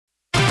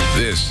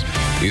This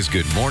is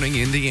Good Morning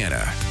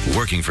Indiana,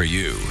 working for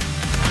you.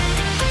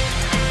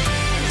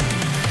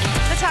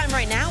 The time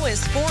right now is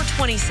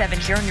 4:27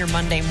 here on your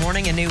Monday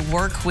morning, a new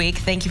work week.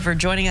 Thank you for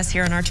joining us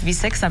here on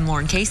RTV6. I'm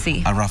Lauren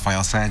Casey. I'm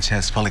Rafael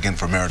Sanchez, filling in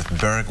for Meredith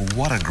Barrick.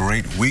 What a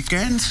great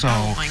weekend. So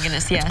oh my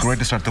goodness, yes. It's great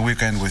to start the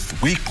weekend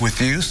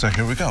with you. So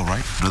here we go,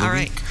 right? Another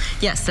week.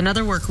 Yes,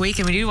 another work week,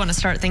 and we do want to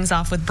start things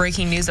off with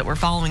breaking news that we're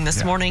following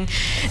this morning.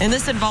 And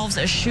this involves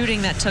a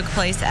shooting that took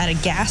place at a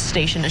gas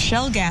station, a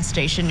Shell gas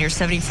station near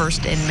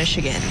 71st in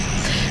Michigan.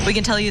 We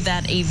can tell you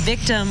that a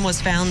victim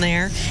was found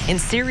there in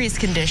serious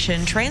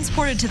condition,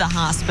 transported to the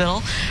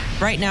hospital.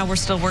 Right now, we're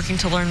still working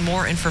to learn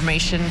more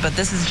information, but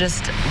this is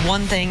just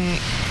one thing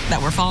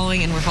that we're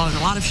following, and we're following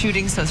a lot of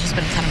shootings, so it's just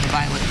been kind of a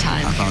violent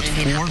time. About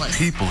 4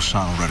 people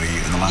shot already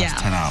in the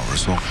last 10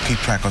 hours. So keep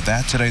track of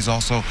that. Today's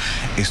also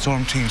a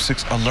Storm Team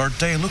 6 alert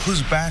day. Look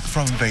who's back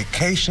from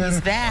vacation.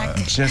 He's back.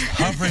 Just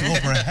hovering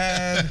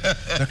overhead.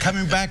 They're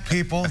coming back,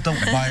 people.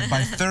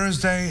 By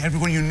Thursday,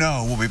 everyone you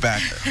know will be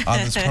back on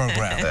this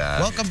program.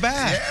 Welcome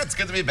back. Yeah, it's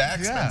good to be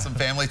back. Spend some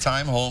family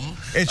time home.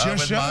 It's your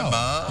with show. My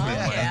mom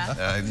and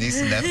my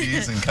niece and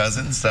nephews and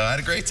cousins. So I had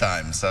a great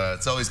time. So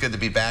it's always good to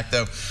be back,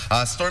 though.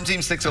 Storm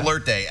Team 6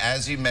 alert day,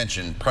 as you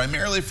mentioned,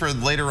 primarily for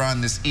later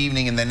on this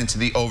evening and then into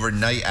the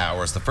overnight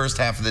hours. The first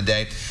half of the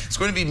day, it's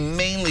going to be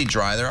mainly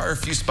dry. There are a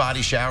few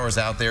spotty showers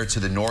out there to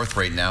the north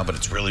right now, but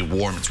it's really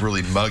warm. It's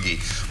really muggy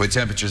with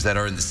temperatures that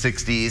are in the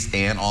 60s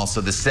and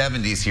also the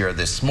 70s here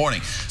this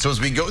morning. So as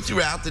we go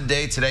throughout the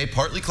day today,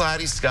 partly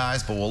cloudy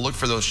skies, but we'll look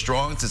for those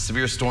strong to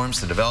severe storms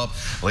to develop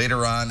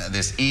later on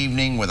this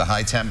evening with a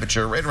high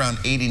temperature right around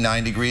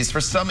 89 degrees.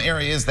 For some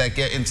areas that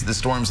get into the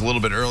storms a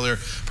little bit earlier,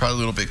 probably a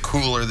little bit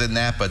cooler than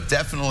that, but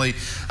definitely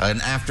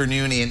an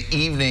afternoon and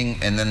evening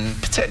and then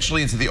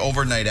potentially into the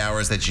overnight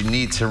hours that you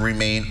need to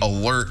remain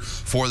alert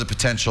for the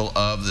potential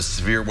of the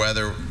severe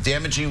weather.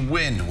 Damaging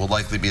wind will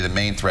likely be the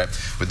main threat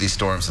with these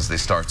storms as they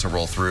start to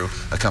roll through,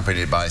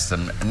 accompanied by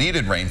some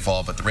needed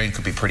rainfall, but the rain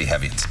could be pretty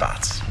heavy in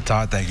spots.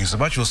 Todd, thank you so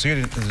much. We'll see you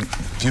in a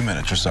few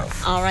minutes or so.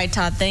 All right,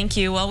 Todd, thank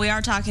you. Well, we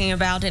are talking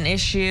about an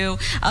issue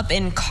up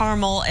in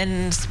Carmel,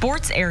 and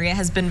sports area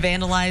has been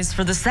vandalized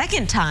for the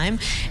second time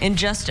in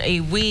just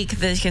a week.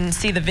 You can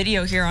see the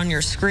video here on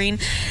your screen.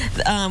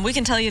 We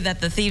can tell you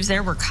that the thieves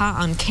there were caught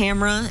on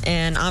camera,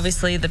 and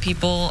obviously the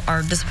people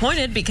are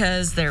disappointed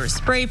because there were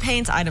spray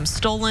paints, items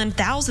stolen,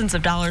 thousands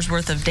of dollars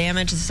worth of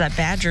damage. This is at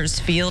Badgers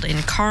Field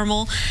in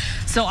Carmel.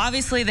 So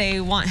obviously they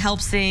want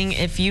help seeing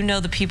if you know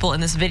the people in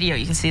this video.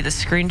 You can see the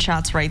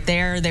screenshots right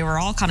there. They were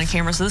all caught on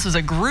camera. So this was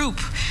a group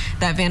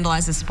that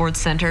vandalized the sports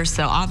center.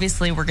 So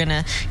obviously we're going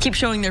to keep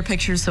showing their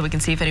pictures so we can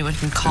see if anyone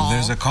can call. And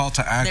there's a call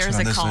to action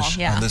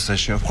on this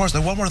issue. Of course,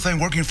 the one more thing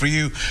working for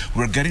you,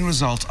 we're getting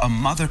results. A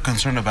mother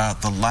concerned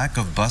about the lack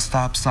of bus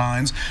stop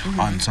signs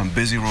on some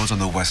busy roads on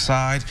the west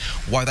side.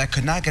 Why that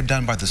could not get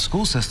done by the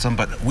school system,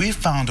 but we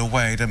found a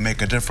way to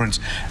make a difference.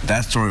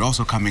 That story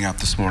also coming up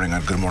this morning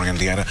on Good Morning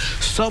Indiana.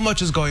 So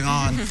much is going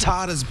on.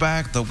 Todd is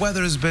back. The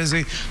weather is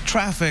busy.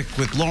 Traffic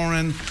with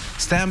Lauren.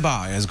 Stand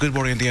by as Good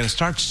Morning Indiana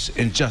starts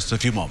in just a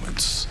few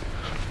moments.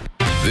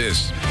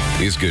 This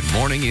is Good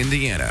Morning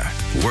Indiana,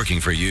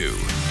 working for you.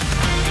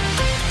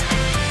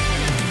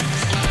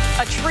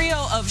 A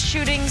trio of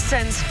shootings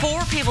sends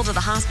 4 people to the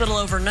hospital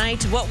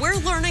overnight. What we're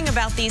learning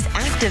about these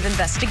active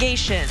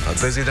investigations.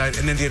 A busy night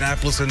in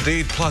Indianapolis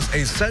indeed, plus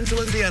a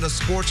Central Indiana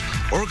sports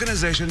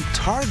organization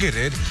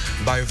targeted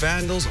by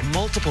vandals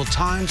multiple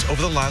times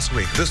over the last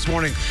week. This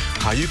morning,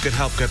 how you can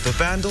help get the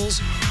vandals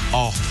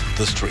off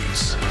the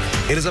streets.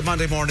 It is a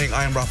Monday morning.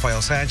 I am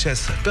Rafael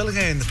Sanchez, filling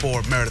in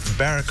for Meredith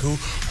Barrick, who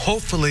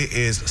hopefully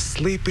is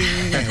sleeping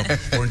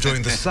or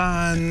enjoying the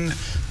sun,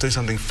 doing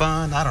something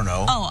fun. I don't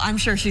know. Oh, I'm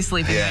sure she's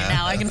sleeping right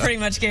now. I can pretty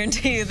much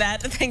guarantee you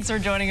that. Thanks for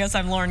joining us.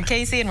 I'm Lauren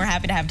Casey, and we're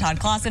happy to have Todd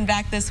Clausen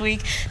back this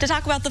week to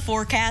talk about the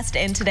forecast.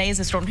 And today is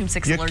a Storm Team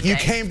 6 alert day. You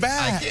came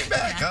back. I came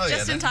back. Yeah,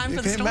 just in time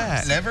for the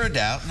storms. Never a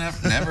doubt.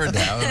 Never a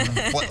doubt.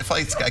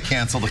 Flights got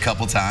canceled a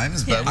couple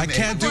times, but I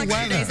can't do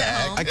weather.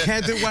 I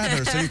can't do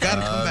weather, so you got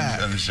to come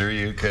back. I'm sure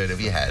you could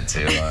if you had to.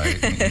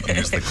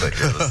 Here's the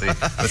clicker.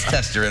 Let's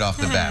test you right off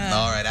the bat.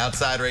 All right,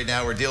 outside right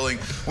now, we're dealing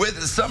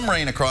with some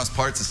rain across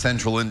parts of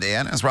central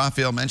Indiana. As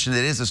Rafael mentioned,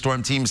 it is a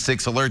Storm Team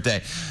 6 alert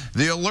day.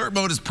 The alert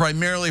mode is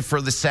primarily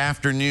for this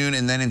afternoon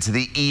and then into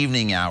the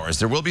evening hours.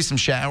 There will be some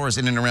showers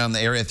in and around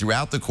the area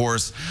throughout the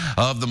course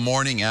of the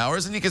morning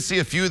hours, and you can see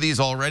a few of these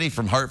already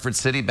from Hartford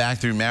City back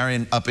through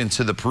Marion up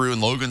into the Peru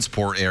and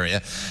Logansport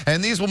area.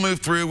 And these will move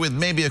through with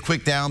maybe a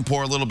quick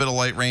downpour, a little bit of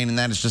light rain, and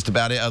that is just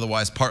about it.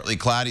 Otherwise, partly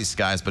cloudy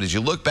skies. But as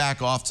you look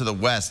back off to the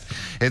west,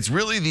 it's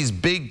really these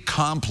big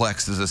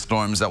complexes of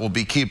storms that we'll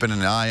be keeping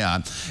an eye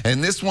on.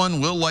 And this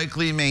one will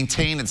likely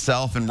maintain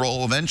itself and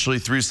roll eventually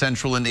through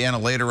central Indiana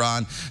later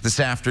on this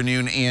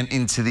afternoon and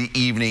into the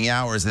evening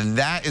hours. And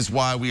that is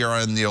why we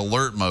are in the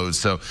alert mode.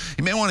 So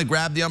you may want to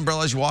grab the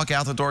umbrella as you walk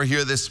out the door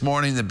here this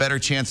morning. The better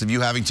chance of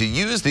you having to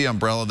use the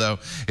umbrella, though,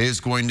 is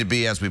going to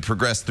be as we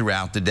progress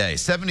throughout the day.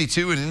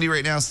 72 in Indy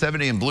right now,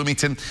 70 in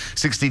Bloomington,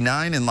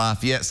 69 in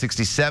Lafayette,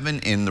 67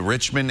 in the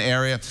Richmond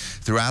area.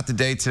 Throughout the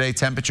day today,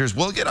 temperatures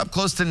will get up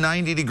close to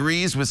 90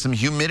 degrees with some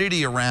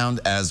humidity around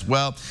as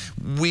well.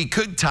 We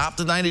could top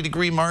the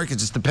 90-degree mark. It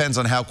just depends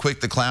on how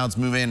quick the clouds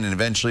move in and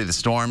eventually the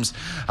storms.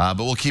 But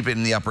we'll keep it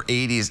in the upper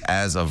 80s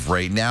as of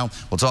right now.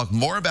 We'll talk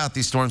more about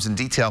these storms in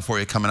detail for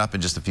you coming up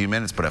in just a few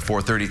minutes. But at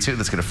 4:32,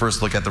 let's get a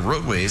first look at the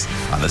roadways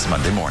on this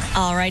Monday morning.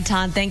 All right,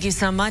 Todd, thank you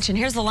so much. And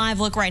here's a live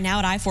look right now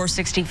at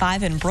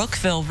I-465 in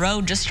Brookville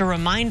Road. Just a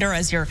reminder,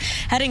 as you're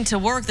heading to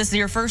work, this is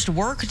your first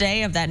work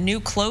day of that new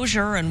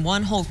closure and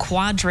one whole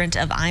quadrant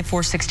of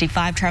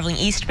I-465 traveling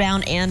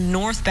eastbound and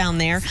northbound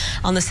there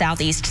on the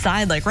southeast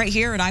side. Like right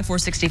here at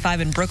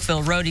I-465 in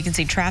Brookville Road, you can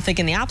see traffic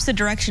in the opposite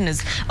direction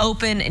is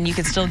open and you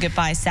can still get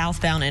by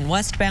southbound and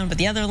westbound, but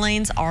the other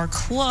lanes are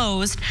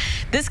closed.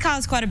 This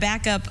caused quite a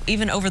backup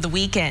even over the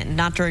weekend,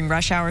 not during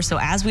rush hour. So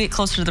as we get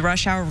closer to the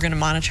rush hour, we're going to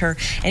monitor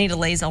any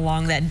delays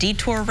along that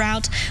detour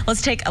route.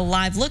 Let's take a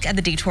live look at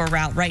the detour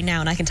route right now,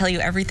 and I can tell you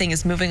everything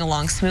is moving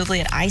along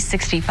smoothly at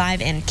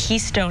I-65 and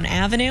Keystone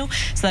Avenue.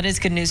 So that is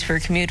good news for your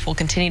commute. We'll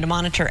continue to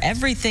monitor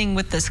everything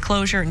with this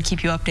closure and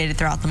keep you updated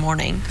throughout the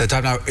morning. The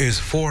time now is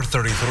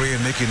 4:33,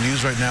 and making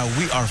news right now,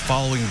 we are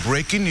following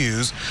breaking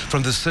news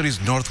from the city's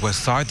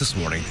northwest side this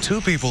morning.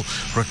 2 people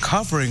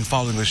recovering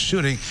following the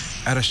shooting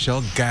at a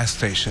Shell gas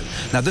station.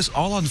 Now, this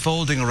all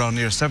unfolding around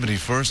near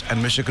 71st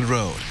and Michigan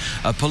Road.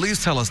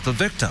 Police tell us the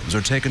victims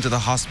are taken to the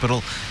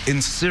hospital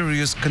in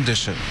serious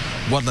condition.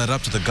 What led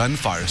up to the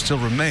gunfire still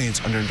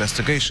remains under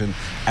investigation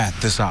at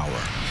this hour.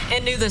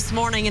 And new this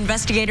morning,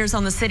 investigators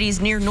on the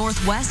city's near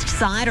northwest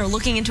side are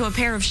looking into a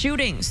pair of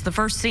shootings. The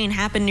first scene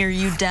happened near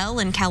Udell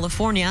in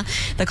California.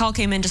 The call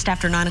came in just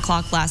after 9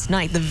 o'clock last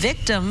night. The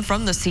victim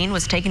from the scene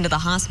was taken to the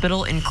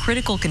hospital in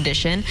critical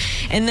condition.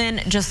 And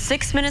then just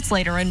 6 minutes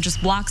later, and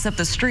just blocks up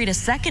the street, a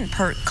second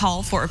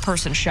call for a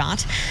person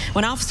shot.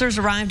 When officers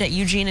arrived at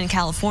Eugene in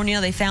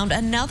California, they found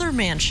another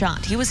man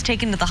shot. He was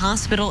taken to the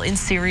hospital in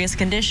serious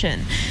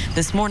condition.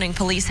 This morning,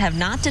 police have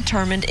not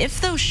determined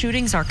if those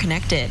shootings are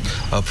connected.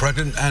 A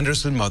pregnant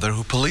Anderson mother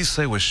who police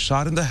say was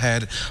shot in the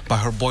head by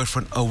her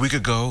boyfriend a week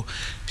ago,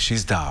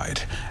 she's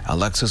died.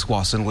 Alexis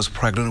Wasson was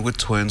pregnant with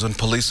twins when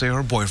police say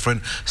her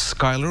boyfriend,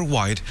 Skylar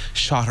White,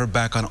 shot her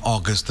back on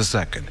August the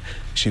 2nd.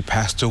 She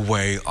passed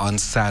away on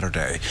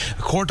Saturday.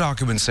 Court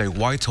documents say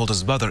White told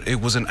his mother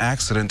it was an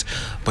accident,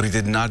 but he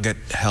did not get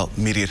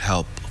immediate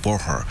help for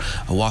her.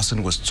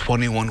 Wasson was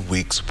 21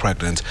 weeks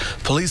pregnant.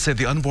 Police say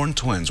the unborn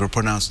twins were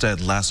pronounced dead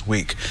last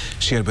week.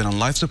 She had been on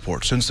life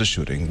support since the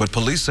shooting, but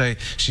police say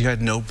she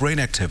had no brain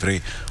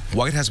activity.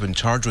 White has been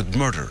charged with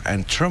murder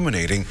and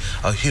terminating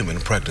a human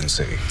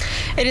pregnancy.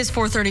 It is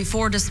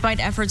 4:34. Despite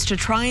efforts to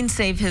try and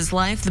save his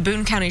life, the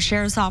Boone County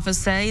Sheriff's Office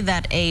say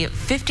that a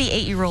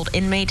 58-year-old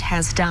inmate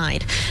has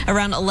died.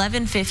 Around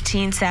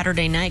 11:15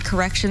 Saturday night,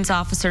 corrections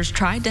officers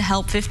tried to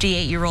help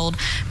 58-year-old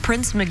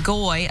Prince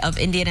McGoy of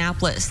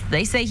Indianapolis.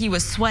 They say he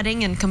was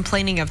sweating and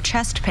complaining of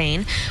chest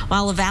pain.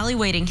 While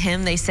evaluating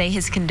him, they say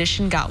his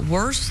condition got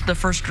worse. The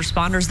first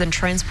responders then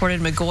transported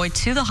McGoy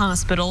to the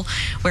hospital,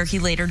 where he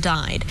later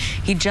died.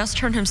 He just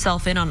turned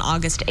himself in on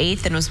August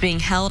 8th and was being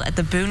held at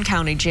the Boone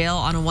County Jail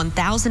on a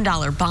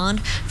 $1,000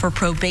 bond for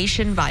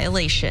probation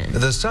violation.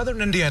 The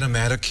Southern Indiana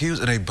man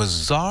accused in a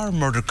bizarre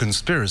murder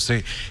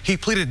conspiracy, he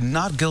pleaded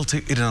not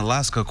guilty in an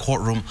Alaska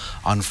courtroom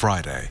on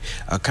Friday.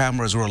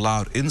 Cameras were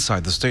allowed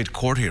inside the state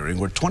court hearing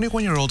where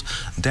 21-year-old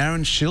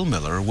Darren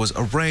Schillmiller was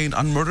arraigned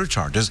on murder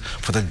charges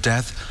for the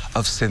death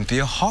of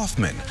Cynthia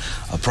Hoffman.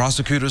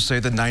 Prosecutors say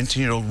the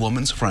 19-year-old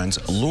woman's friends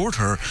lured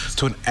her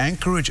to an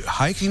Anchorage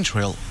hiking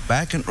trail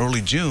back in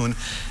early June.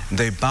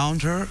 They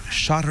bound her,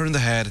 shot her in the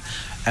head,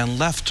 and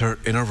left her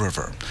in a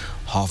river.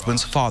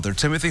 Hoffman's father,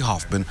 Timothy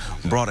Hoffman,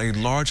 brought a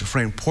large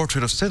frame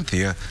portrait of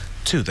Cynthia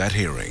to that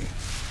hearing.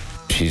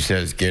 She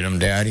says, "Get him,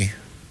 Daddy.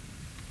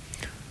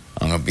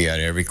 I'm going to be at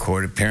every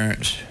court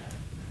appearance.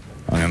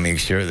 I'm going to make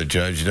sure the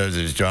judge does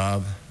his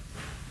job.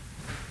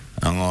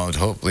 I'm going to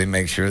hopefully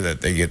make sure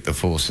that they get the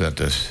full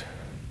sentence.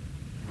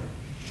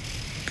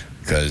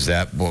 Because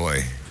that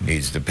boy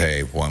needs to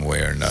pay one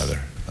way or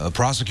another."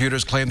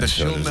 Prosecutors claim that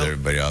so does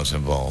everybody else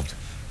involved.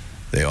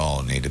 They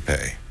all need to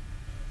pay.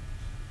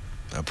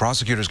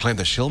 Prosecutors claim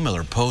that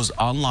Schillmiller posed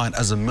online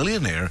as a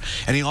millionaire,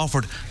 and he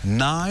offered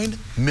 $9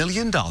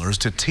 million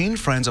to teen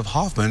friends of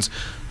Hoffman's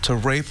to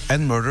rape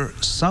and murder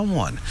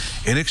someone.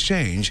 In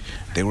exchange,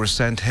 they were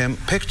sent him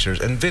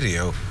pictures and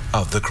video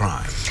of the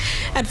crime.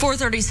 At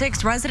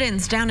 4:36,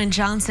 residents down in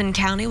Johnson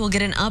County will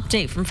get an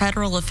update from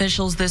federal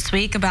officials this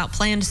week about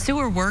planned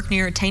sewer work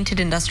near a tainted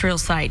industrial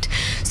site.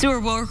 Sewer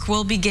work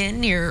will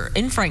begin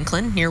in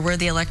Franklin, near where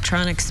the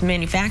electronics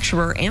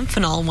manufacturer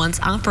Amphenol once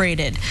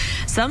operated.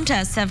 Some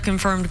tests have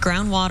confirmed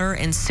groundwater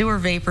and sewer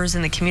vapors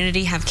in the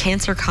community have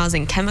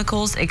cancer-causing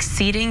chemicals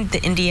exceeding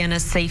the Indiana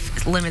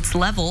safe limits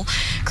level.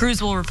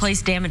 Crews will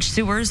replace damaged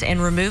sewers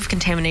and remove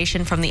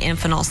contamination from the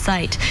Amphenol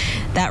site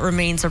that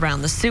remains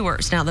around the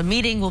sewers. Now, the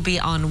meeting will be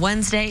on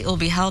Wednesday. It will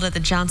be held at the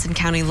Johnson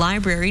County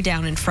Library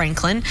down in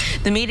Franklin.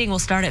 The meeting will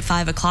start at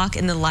 5 o'clock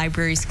in the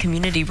library's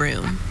community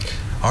room.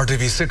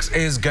 RTV6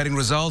 is getting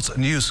results.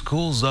 New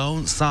school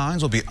zone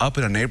signs will be up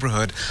in a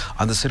neighborhood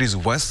on the city's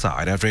west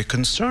side after a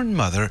concerned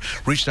mother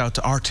reached out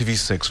to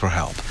RTV6 for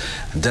help.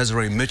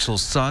 Desiree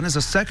Mitchell's son is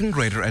a second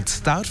grader at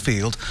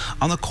Stoutfield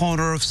on the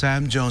corner of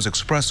Sam Jones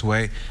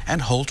Expressway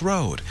and Holt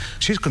Road.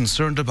 She's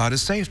concerned about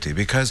his safety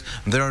because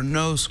there are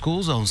no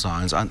school zone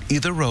signs on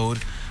either road,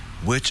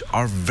 which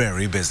are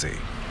very busy.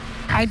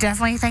 I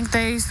definitely think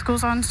the school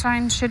zone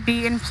sign should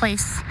be in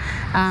place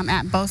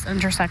at both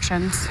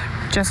intersections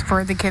just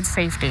for the kids'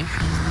 safety.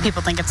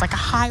 People think it's like a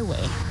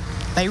highway.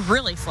 They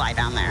really fly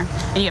down there.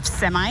 And you have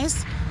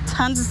semis,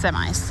 tons of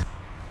semis.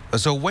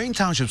 So Wayne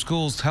Township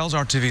Schools tells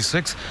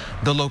RTV6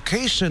 the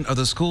location of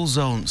the school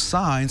zone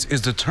signs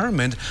is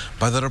determined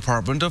by the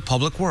Department of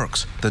Public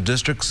Works. The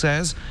district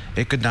says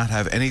it could not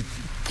have any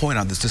point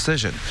on this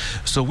decision.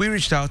 So we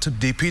reached out to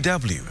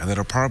DPW and the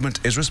department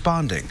is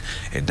responding.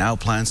 It now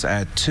plans to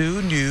add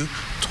 2 new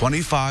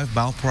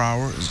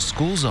 25-mile-per-hour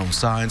school zone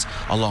signs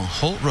along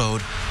Holt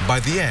Road by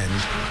the end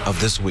of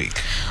this week.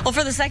 Well,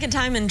 for the second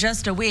time in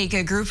just a week,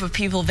 a group of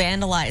people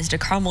vandalized a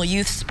Carmel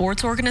youth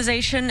sports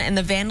organization, and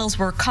the vandals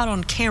were caught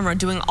on camera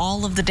doing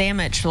all of the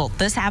damage. Well,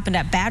 this happened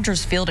at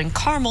Badgers Field in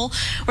Carmel,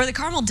 where the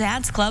Carmel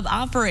Dads Club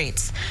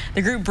operates.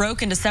 The group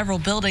broke into several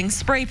buildings,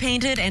 spray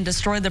painted, and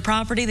destroyed the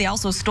property. They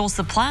also stole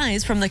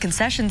supplies from the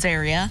concessions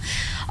area.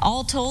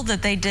 We're told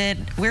that they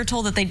did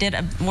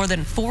more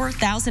than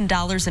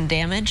 $4,000 in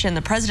damage, and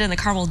the president of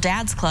the Carmel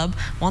Dads Club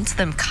wants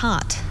them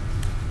caught.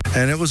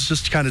 And it was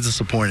just kind of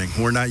disappointing.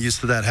 We're not used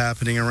to that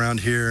happening around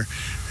here,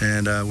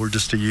 and we're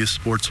just a youth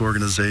sports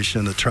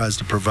organization that tries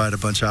to provide a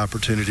bunch of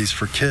opportunities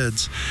for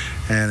kids,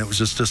 and it was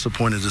just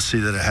disappointing to see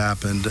that it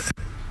happened.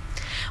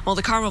 Well,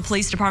 the Carmel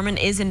Police Department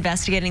is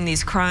investigating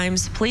these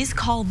crimes. Please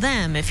call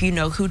them if you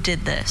know who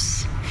did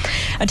this.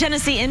 A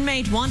Tennessee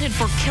inmate wanted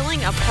for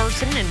killing a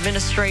person,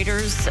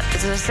 administrators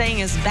saying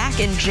is back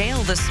in jail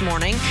this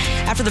morning.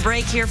 After the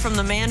break, hear from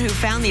the man who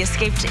found the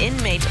escaped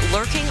inmate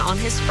lurking on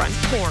his front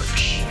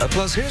porch.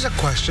 Plus, here's a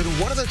question.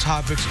 What are the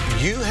topics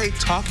you hate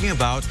talking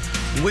about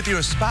with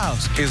your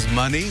spouse? Is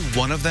money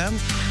one of them?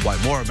 Why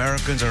more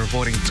Americans are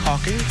avoiding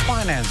talking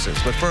finances.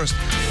 But first,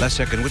 let's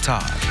check in with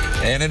Todd.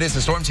 And it is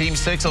the Storm Team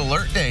 6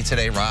 alert day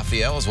today,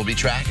 Raphael, as we'll be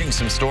tracking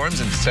some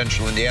storms in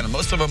central Indiana.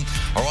 Most of them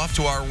are off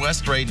to our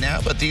west right now,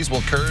 but these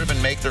will curve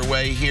and make their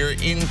way here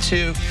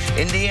into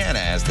Indiana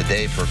as the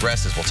day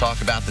progresses. We'll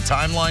talk about the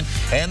timeline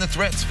and the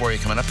threats for you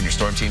coming up in your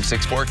Storm Team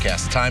 6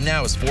 forecast. The time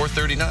now is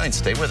 4:39.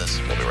 Stay with us.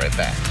 We'll be right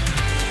back.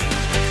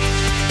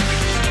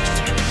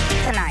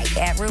 Tonight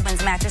at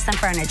Rubens Mattress and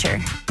Furniture.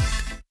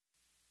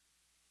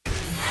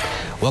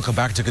 Welcome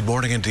back to Good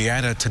Morning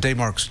Indiana. Today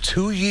marks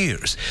 2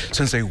 years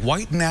since a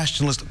white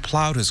nationalist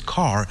plowed his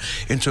car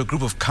into a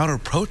group of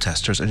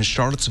counter-protesters in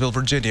Charlottesville,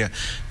 Virginia,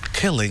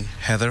 killing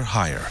Heather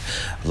Heyer.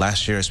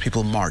 Last year, as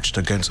people marched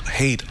against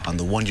hate on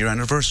the 1-year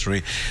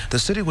anniversary, the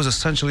city was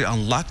essentially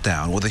on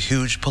lockdown with a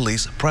huge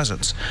police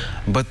presence.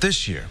 But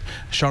this year,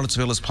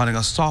 Charlottesville is planning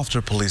a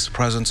softer police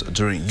presence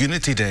during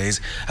Unity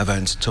Day's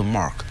events to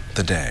mark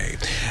the day.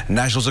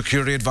 National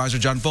Security Advisor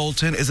John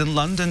Bolton is in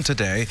London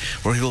today,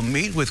 where he will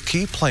meet with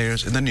key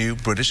players in the new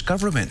British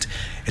government.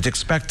 It's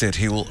expected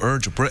he will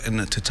urge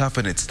Britain to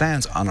toughen its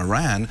stance on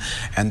Iran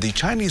and the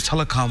Chinese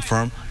telecom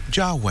firm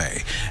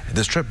Huawei.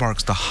 This trip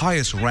marks the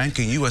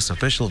highest-ranking U.S.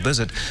 official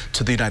visit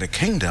to the United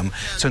Kingdom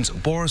since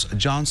Boris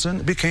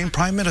Johnson became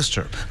prime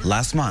minister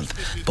last month.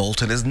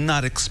 Bolton is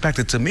not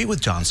expected to meet with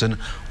Johnson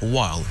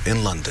while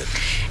in London.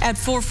 At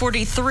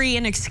 4:43,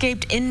 an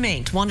escaped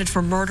inmate wanted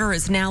for murder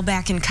is now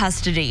back in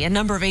custody. A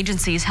number of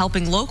agencies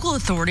helping local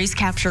authorities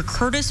capture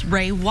Curtis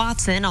Ray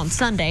Watson on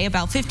Sunday,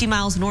 about 50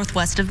 miles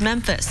northwest of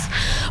Memphis.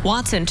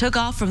 Watson took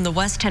off from the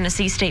West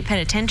Tennessee State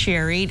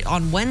Penitentiary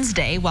on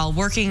Wednesday while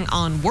working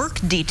on work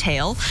detail.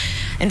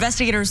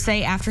 Investigators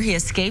say after he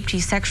escaped,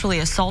 he sexually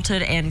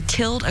assaulted and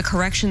killed a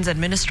corrections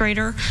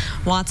administrator.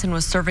 Watson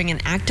was serving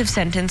an active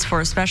sentence for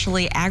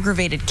especially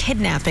aggravated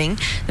kidnapping.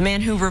 The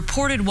man who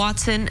reported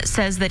Watson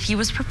says that he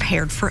was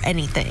prepared for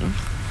anything.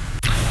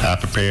 I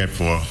prepared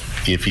for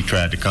if he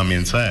tried to come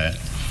inside,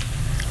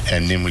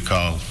 and then we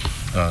called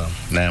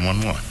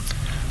 911.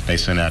 They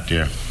sent out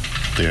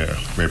their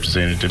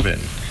representative,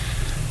 and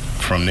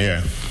from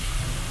there,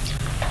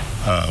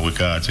 with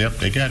God's help,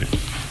 they got it.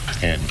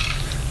 And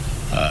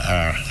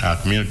our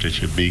community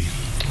should be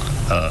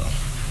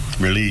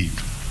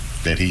relieved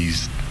that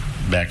he's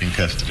back in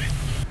custody.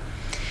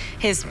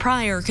 His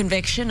prior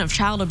conviction of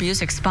child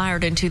abuse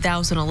expired in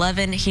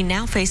 2011. He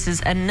now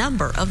faces a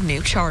number of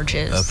new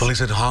charges. Police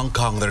in Hong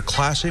Kong, they're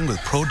clashing with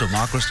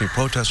pro-democracy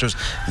protesters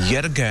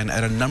yet again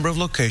at a number of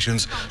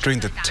locations during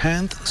the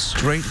 10th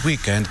straight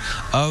weekend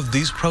of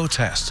these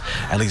protests.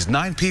 At least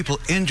 9 people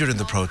injured in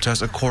the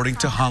protests, according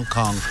to Hong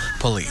Kong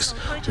police.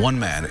 1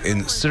 man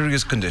in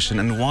serious condition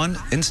and 1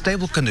 in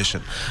stable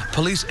condition.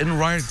 Police in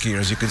riot gear,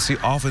 as you can see,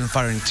 often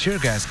firing tear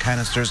gas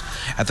canisters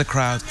at the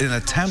crowd in an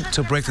attempt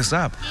to break this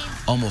up.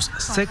 Almost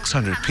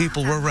 600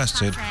 people were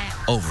arrested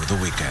over the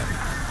weekend.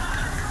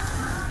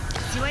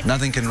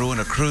 Nothing can ruin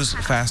a cruise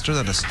faster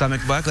than a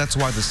stomach bug. That's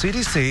why the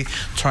CDC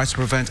tries to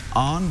prevent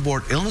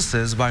onboard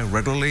illnesses by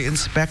regularly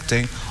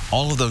inspecting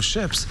all of those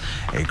ships.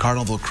 A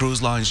Carnival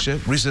Cruise Line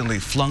ship recently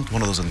flunked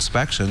one of those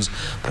inspections.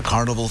 The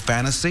Carnival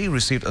Fantasy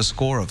received a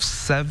score of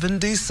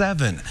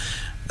 77.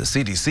 The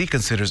CDC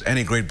considers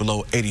any grade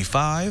below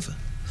 85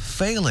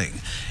 failing.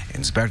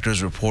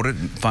 Inspectors reported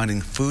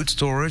finding food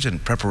storage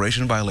and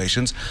preparation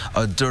violations,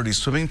 a dirty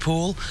swimming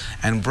pool,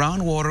 and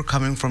brown water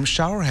coming from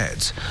shower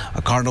heads.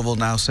 Carnival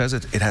now says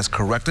it has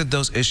corrected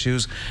those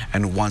issues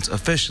and wants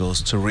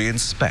officials to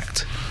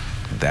re-inspect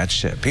that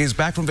ship. He's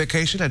back from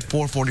vacation at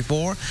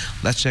 4:44.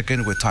 Let's check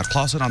in with Todd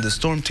Clausen on the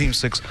Storm Team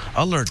 6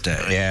 alert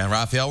day. Yeah,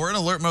 Raphael, we're in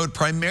alert mode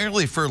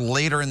primarily for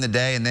later in the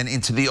day and then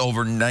into the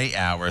overnight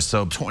hours.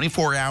 So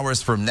 24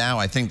 hours from now,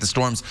 I think the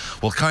storms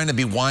will kind of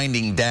be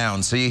winding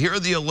down. So you hear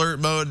the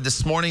alert mode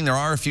this morning. There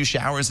are a few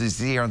showers, as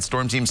you see here on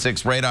Storm Team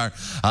 6 radar,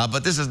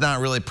 but this is not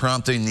really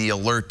prompting the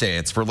alert day.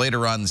 It's for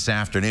later on this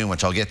afternoon,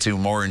 which I'll get to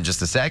more in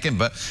just a second.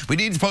 But we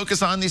need to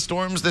focus on these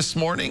storms this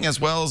morning as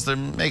well as they're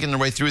making their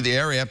way through the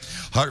area.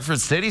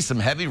 Hartford City, some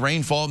heavy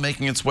rainfall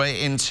making its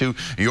way into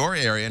your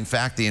area. In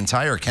fact, the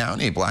entire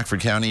county, Blackford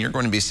County, you're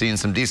going to be seeing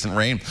some decent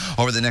rain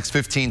over the next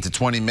 15 to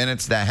 20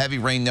 minutes. That heavy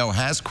rain, though,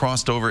 has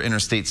crossed over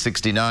Interstate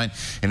 69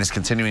 and is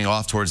continuing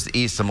off towards the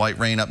east. Some light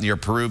rain up near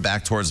Peru,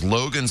 back towards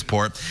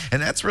Logansport.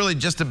 And that's really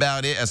just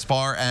about it as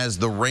far as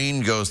the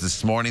rain goes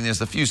this morning.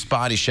 There's a few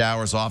spotty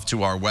showers off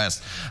to our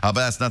west, but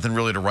that's nothing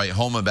really to write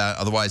home about.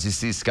 Otherwise, you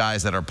see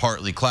skies that are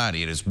partly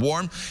cloudy. It is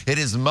warm. It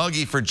is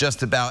muggy for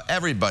just about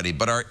everybody,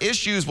 but our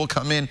issues will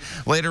come in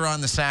later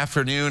on this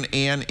afternoon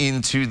and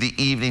into the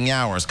evening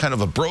hours. Kind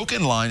of a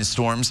broken line of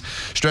storms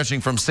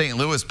stretching from St.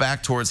 Louis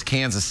back towards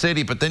Kansas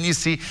City, but then you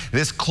see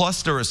this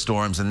cluster of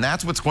storms, and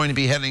that's what's going to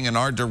be heading in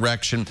our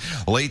direction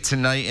late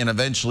tonight and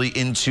eventually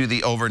into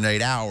the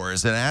overnight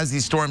hours. And as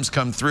these storms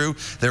come through,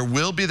 there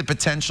will be the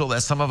potential that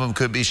some of them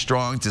could be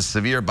strong to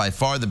severe. By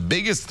far the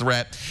biggest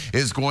threat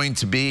is going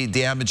to be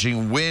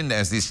damaging wind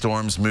as these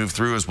storms move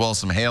through, as well as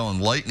some hail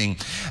and lightning.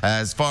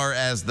 As far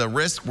as the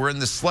risk, we're in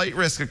the slight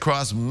risk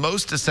across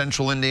most of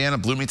central Indiana,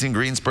 Bloomington,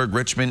 Greensburg,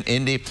 Richmond,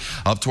 Indy,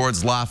 up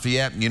towards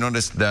Lafayette. You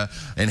notice the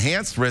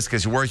enhanced risk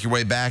as you work your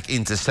way back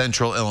into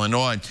central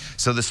Illinois.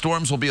 So the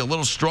storms will be a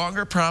little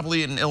stronger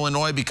probably in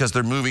Illinois because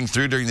they're moving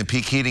through during the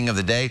peak heating of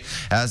the day.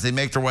 As they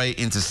make their way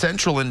into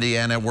central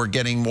Indiana, we're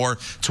getting more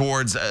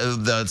towards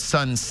the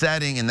sun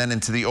setting and then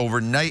into the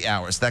overnight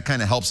hours. That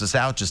kind of helps us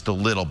out just a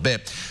little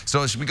bit.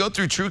 So as we go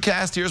through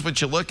TrueCast, here's what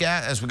you look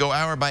at as we go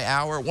hour by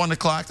hour. At 1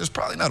 o'clock, there's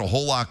probably not a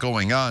whole lot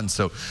going on.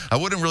 So I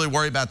wouldn't really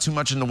worry about too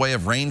much in the way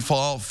of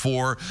rainfall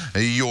for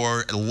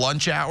your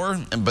lunch hour.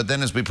 But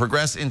then as we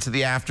progress into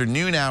the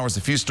afternoon hours,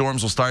 a few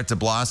storms will start to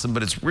blossom.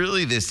 But it's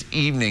really this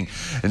evening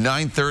at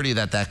 9:30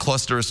 that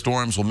cluster of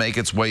storms will make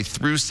its way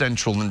through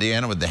central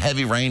Indiana with the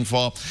heavy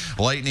rainfall,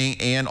 lightning,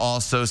 and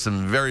also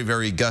some very,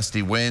 very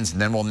gusty winds.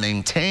 And then we'll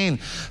maintain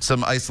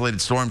some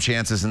isolated storm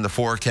chances in the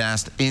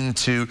forecast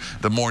into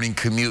the morning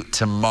commute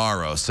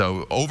tomorrow.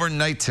 So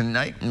overnight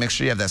tonight, make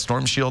sure you have that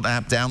Storm Shield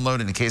app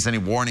downloaded in case any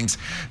warnings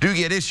do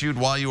get issued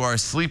while you are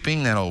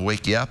sleeping. That'll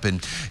wake you up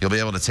and you'll be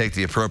able to take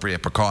the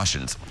appropriate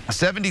precautions.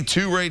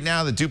 72 right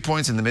now, the dew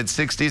point's in the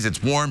mid-60s.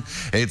 It's warm,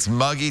 it's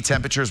muggy.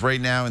 Temperatures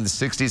right now in the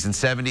 60s and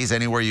 70s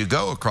anywhere you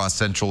go across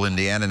central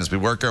Indiana. And as we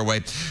work our way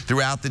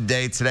throughout the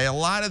day today, a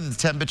lot of the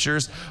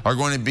temperatures are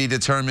going to be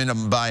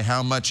determined by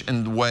how much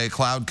in the way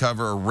cloud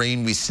cover or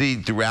rain we see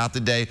throughout the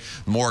day.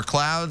 More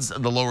clouds,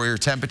 the lower your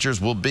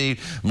temperatures will be.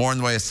 More in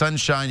the way of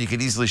sunshine, you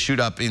could easily shoot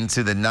up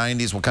into the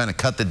 90s. We'll kind of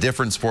cut the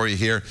difference for you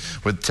here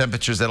with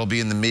temperatures that'll be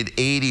in the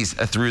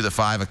mid-80s through the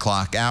 5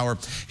 o'clock hour.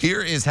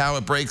 Here is how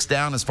it breaks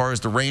down as far as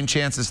the rain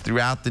chances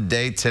throughout the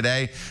day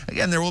today.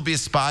 Again, there will be a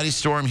spotty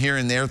storm here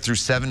and there through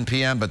 7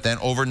 p.m., but then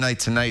overnight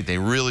tonight, they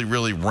really,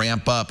 really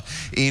ramp up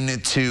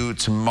into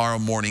tomorrow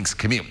morning's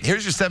commute.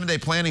 Here's your 7-day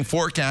planning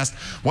forecast.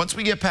 Once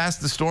we get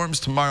past the storms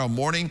tomorrow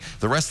morning,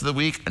 the rest of the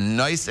week,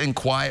 nice and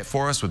quiet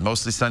for us with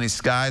mostly sunny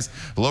skies.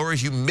 Lower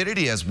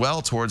humidity as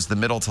well towards the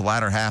middle to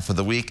latter half of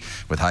the week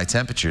with high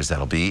temperatures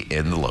that'll be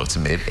in the low to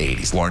mid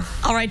 80s. Lauren.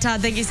 All right,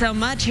 Todd, thank you so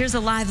much. Here's a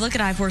live look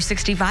at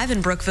I-465. I-65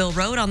 and Brookville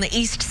Road on the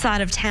east side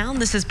of town.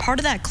 This is part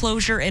of that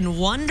closure in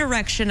one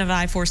direction of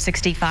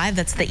I-465.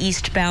 That's the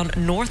eastbound,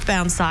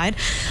 northbound side.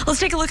 Let's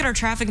take a look at our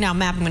traffic now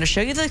map. I'm going to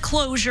show you the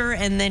closure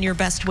and then your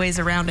best ways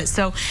around it.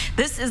 So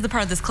this is the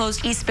part that's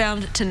closed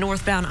eastbound to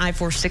northbound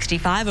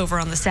I-465 over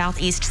on the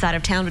southeast side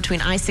of town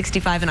between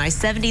I-65 and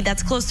I-70.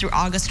 That's closed through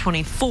August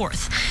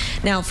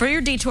 24th. Now, for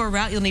your detour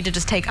route, you'll need to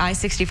just take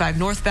I-65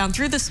 northbound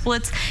through the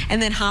splits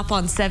and then hop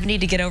on 70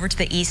 to get over to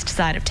the east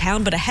side of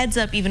town. But a heads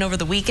up, even over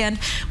the weekend,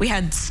 we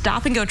had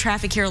stop and go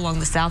traffic here along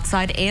the south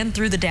side and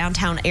through the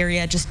downtown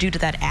area just due to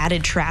that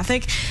added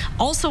traffic.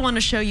 Also want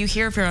to show you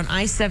here, if you're on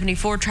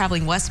I-74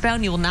 traveling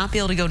westbound, you will not be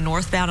able to go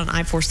northbound on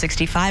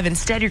I-465.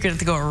 Instead, you're going to have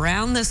to go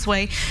around this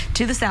way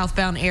to the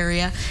southbound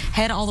area,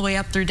 head all the way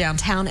up through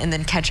downtown, and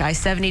then catch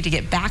I-70 to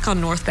get back on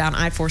northbound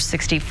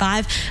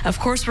I-465. Of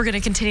course, we're going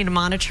to continue to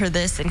monitor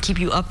this and keep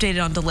you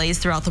updated on delays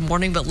throughout the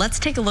morning. But let's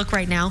take a look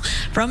right now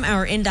from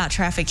our INDOT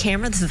traffic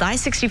camera. This is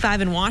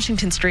I-65 and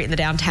Washington Street in the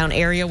downtown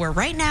area, where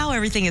right now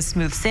everything is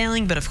smooth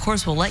sailing, but of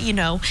course we'll let you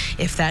know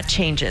if that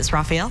changes.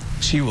 Raphael?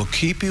 She will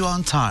keep you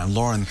on time.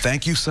 Lauren,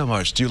 thank you so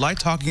much. Do you like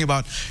talking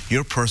about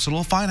your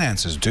personal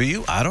finances? Do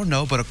you? I don't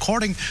know, but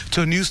according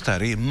to a new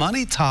study,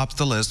 money tops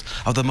the list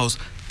of the most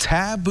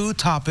taboo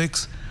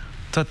topics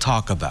to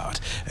talk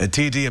about.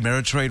 TD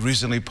Ameritrade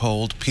recently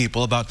polled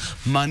people about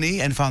money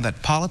and found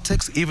that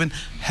politics, even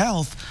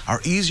health,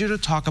 are easier to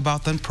talk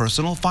about than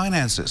personal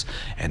finances.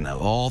 And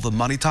of all the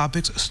money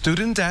topics,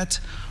 student debt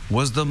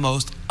was the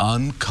most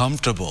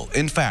uncomfortable.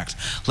 In fact,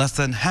 less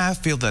than half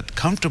feel that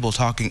comfortable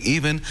talking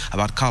even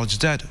about college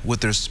debt with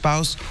their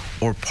spouse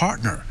or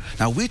partner.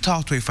 Now, we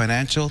talked to a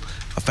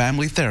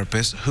family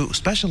therapist who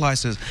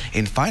specializes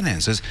in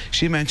finances.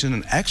 She mentioned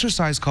an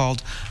exercise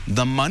called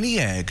the money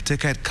egg to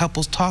get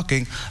couples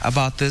talking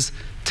about this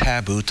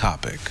taboo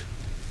topic.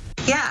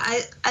 Yeah,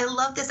 I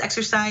love this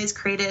exercise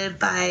created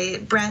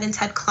by Brad and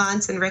Ted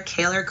Klontz and Rick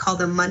Kaler called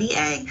the Money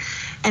Egg.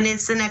 And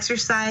it's an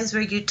exercise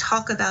where you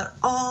talk about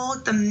all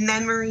the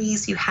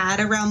memories you had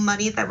around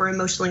money that were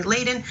emotionally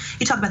laden.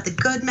 You talk about the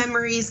good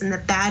memories and the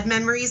bad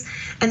memories.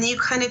 And then you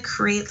kind of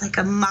create like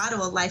a motto,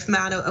 a life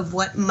motto of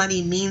what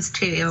money means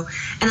to you.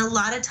 And a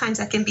lot of times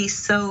that can be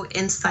so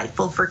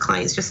insightful for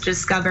clients just to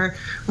discover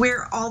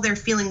where all their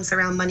feelings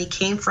around money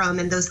came from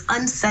and those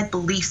unsaid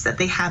beliefs that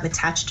they have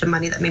attached to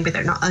money that maybe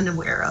they're not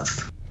unaware of.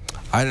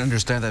 I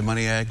understand that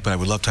money egg, but I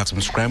would love to have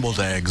some scrambled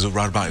eggs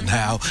right about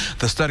now.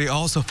 The study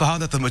also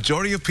found that the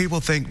majority of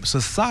people think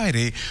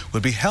society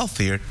would be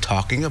healthier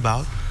talking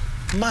about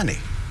money.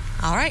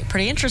 All right,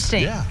 pretty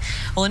interesting. Yeah.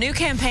 Well, a new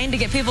campaign to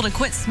get people to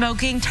quit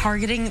smoking,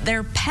 targeting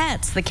their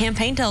pets. The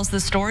campaign tells the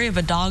story of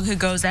a dog who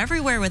goes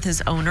everywhere with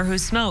his owner who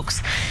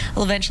smokes.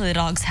 Well, eventually the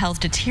dog's health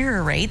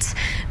deteriorates.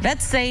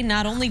 Vets say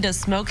not only does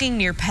smoking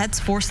near pets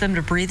force them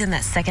to breathe in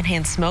that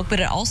secondhand smoke, but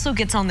it also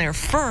gets on their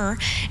fur.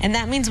 And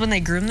that means when they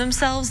groom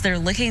themselves, they're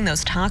licking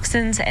those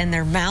toxins and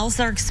their mouths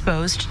are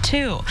exposed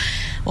too.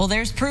 Well,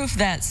 there's proof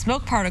that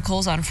smoke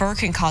particles on fur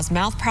can cause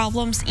mouth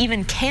problems,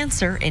 even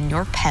cancer in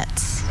your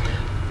pets.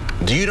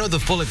 Do you know the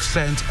full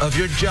extent of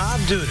your job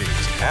duties?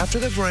 After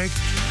the break,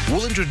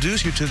 we'll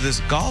introduce you to this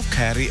golf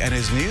caddy and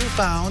his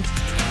newfound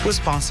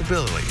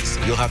responsibilities.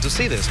 You'll have to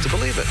see this to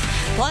believe it.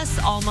 Plus,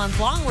 all month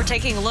long, we're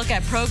taking a look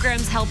at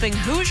programs helping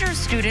Hoosier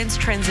students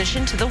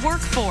transition to the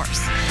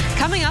workforce.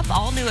 Coming up,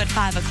 all new at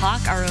 5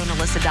 o'clock, our own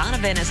Alyssa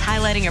Donovan is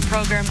highlighting a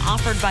program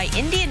offered by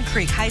Indian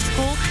Creek High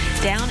School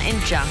down in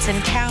Johnson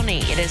County.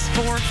 It is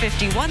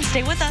 4:51.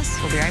 Stay with us.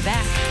 We'll be right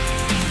back.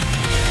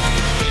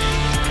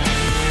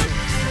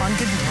 On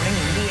Good Morning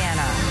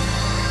Indiana.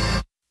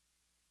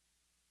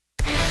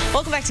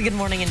 Welcome back to Good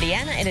Morning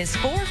Indiana. It is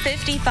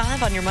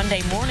 4:55 on your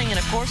Monday morning, and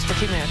of course we're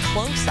keeping a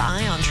close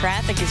eye on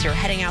traffic as you're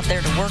heading out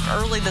there to work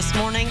early this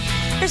morning.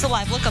 Here's a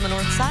live look on the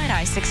north side,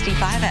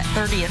 I-65 at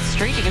 30th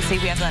Street. You can see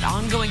we have that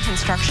ongoing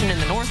construction in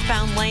the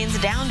northbound lanes,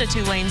 down to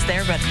 2 lanes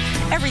there, but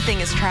everything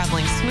is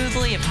traveling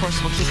smoothly. Of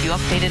course, we'll keep you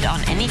updated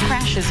on any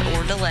crashes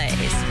or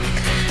delays.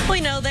 We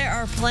know there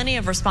are plenty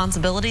of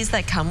responsibilities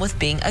that come with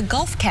being a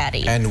golf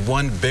caddy. And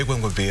one big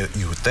one would be,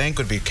 you would think,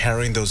 would be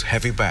carrying those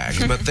heavy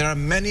bags. But there are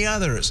many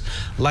others,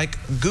 like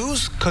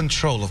goose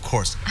control, of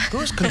course.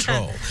 Goose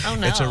control. Oh,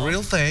 no. It's a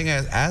real thing.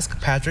 Ask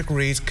Patrick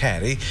Reed's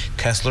caddy,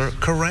 Kessler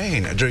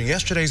Corain. During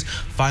yesterday's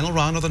final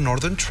round of the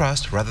Northern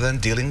Trust, rather than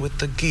dealing with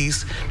the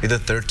geese near the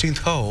 13th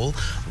hole,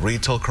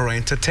 Reed told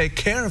Corain to take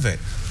care of it.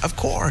 Of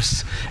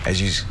course.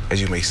 As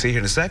you may see here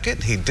in a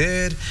second, he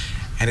did.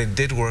 And it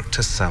did work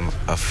to some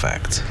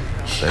effect.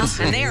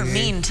 And they are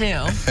mean,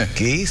 too.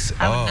 Geese?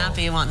 I would not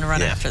be wanting to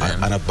run after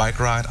them. On a bike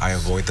ride, I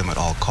avoid them at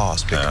all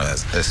costs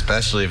because...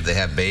 especially if they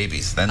have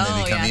babies. Then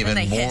they become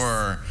even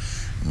more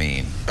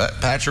mean. But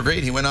Patrick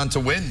Reed, he went on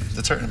to win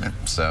the tournament.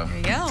 So there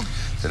you go.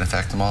 Didn't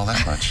affect him all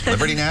that much.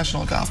 Liberty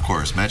National Golf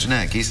Course. Imagine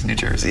that. Geese in New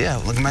Jersey.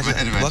 Yeah, welcome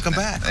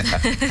back.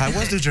 How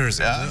was New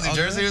Jersey? New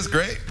Jersey was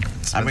great.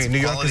 I mean, New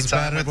York is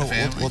better, but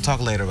we'll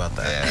talk later about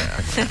that.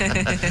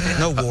 Yeah.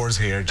 No wars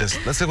here.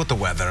 Just let's stick with the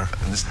weather.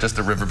 It's just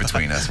a river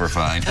between us. We're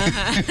fine.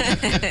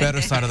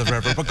 Better side of the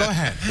river, but go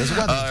ahead. There's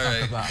weather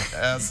to talk about.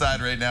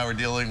 Outside right now, we're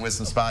dealing with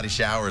some spotty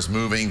showers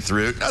moving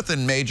through.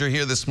 Nothing major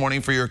here this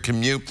morning for your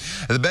commute.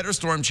 The better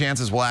storm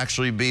chances will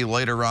actually be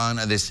later on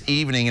this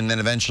evening and then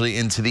eventually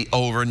into the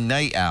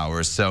overnight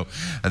hours. So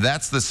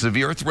that's the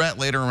severe threat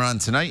later on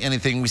tonight.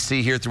 Anything we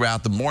see here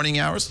throughout the morning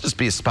hours, just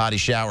be a spotty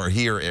shower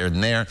here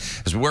and there.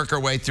 As we work our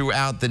way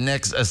throughout the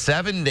next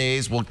 7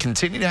 days, we'll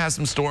continue to have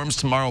some storms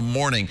tomorrow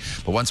morning.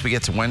 But once we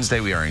get to Wednesday,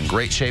 we are in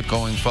great shape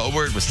going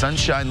forward with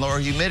sunshine, lower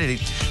humidity,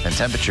 and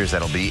temperatures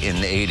that'll be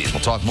in the 80s.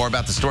 We'll talk more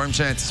about the storm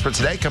chances for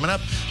today coming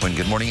up when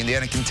Good Morning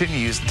Indiana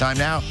continues. The time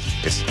now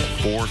is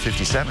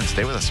 4:57.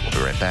 Stay with us. We'll be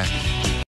right back.